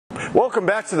Welcome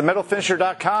back to the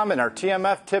metalfinisher.com and our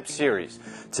TMF Tips series.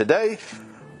 Today,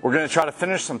 we're going to try to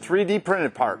finish some 3D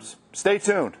printed parts. Stay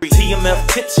tuned.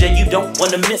 TMF tips, yeah, you don't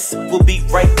want to miss. We'll be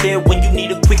right there when you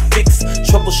need a quick fix.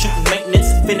 Troubleshooting,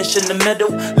 maintenance, finishing the metal.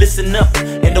 Listen up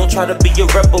and don't try to be a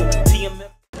rebel. TMF.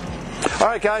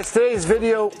 Alright guys, today's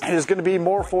video is going to be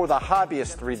more for the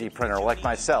hobbyist 3D printer like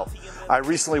myself. I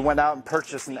recently went out and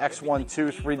purchased an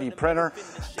X12 3D printer,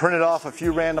 printed off a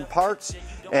few random parts,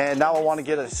 and now I want to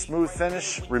get a smooth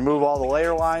finish, remove all the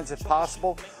layer lines if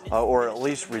possible, or at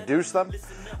least reduce them.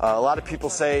 A lot of people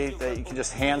say that you can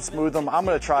just hand smooth them. I'm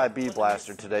going to try a bead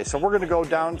blaster today. So we're going to go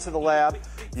down to the lab,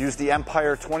 use the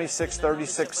Empire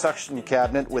 2636 suction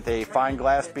cabinet with a fine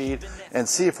glass bead, and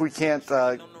see if we can't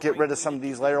get rid of some of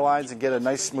these layer lines and get a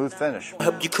nice smooth finish.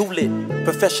 Help you cool it.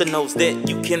 Professionals that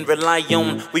you can rely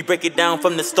on. We break it down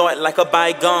from the start like a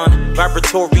bygone.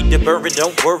 Vibratory, deburr it,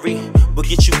 don't worry. We'll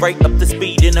get you right up to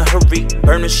speed in a hurry.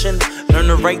 Burnishing, learn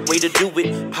the right way to do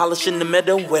it. Polishing the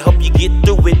metal will help you get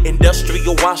through it.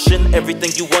 Industrial washing,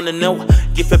 everything you want to know.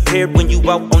 Get prepared when you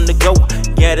out on the go.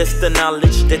 Yeah, that's the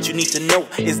knowledge that you need to know.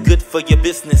 It's good for your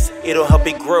business, it'll help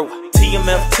it grow.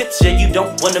 TMF tips, yeah, you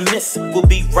don't want to miss. We'll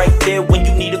be right there when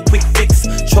you need a quick fix.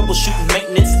 Troubleshooting,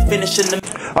 maintenance, finishing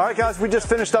the... Alright guys, we just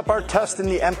finished up our test in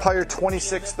the Empire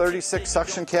 2636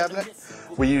 suction cabinet.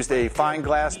 We used a fine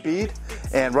glass bead,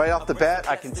 and right off the bat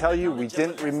I can tell you we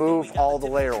didn't remove all the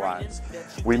layer lines.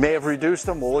 We may have reduced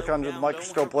them. We'll look under the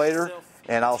microscope later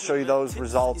and I'll show you those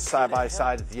results side by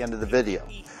side at the end of the video.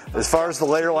 As far as the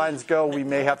layer lines go, we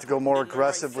may have to go more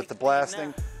aggressive with the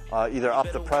blasting, either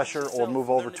up the pressure or move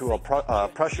over to a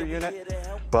pressure unit,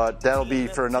 but that'll be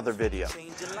for another video.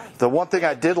 The one thing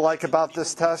I did like about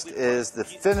this test is the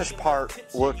finished part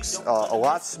looks a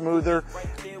lot smoother,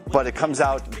 but it comes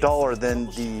out duller than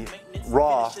the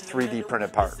raw 3D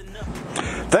printed part.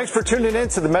 Thanks for tuning in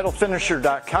to the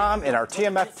metalfinisher.com and our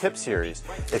TMF tip series.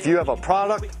 If you have a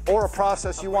product or a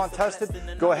process you want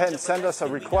tested, go ahead and send us a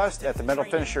request at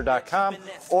themetalfinisher.com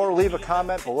or leave a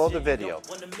comment below the video.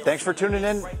 Thanks for tuning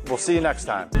in. We'll see you next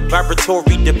time.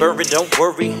 Vibratory, deburr it, don't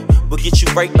worry. We'll get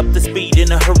you right up to speed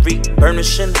in a hurry.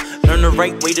 Burnishing, learn the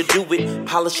right way to do it.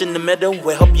 Polishing the metal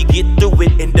will help you get through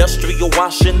it. Industrial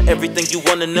washing, everything you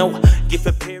want to know. Get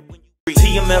prepared when you...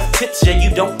 TMF tips, yeah,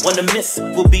 you don't want to miss.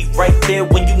 We'll be right there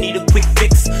when you need a quick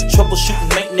fix.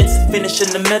 Troubleshooting, maintenance,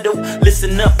 finishing the metal.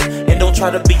 Listen up and don't try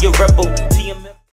to be a rebel. TMF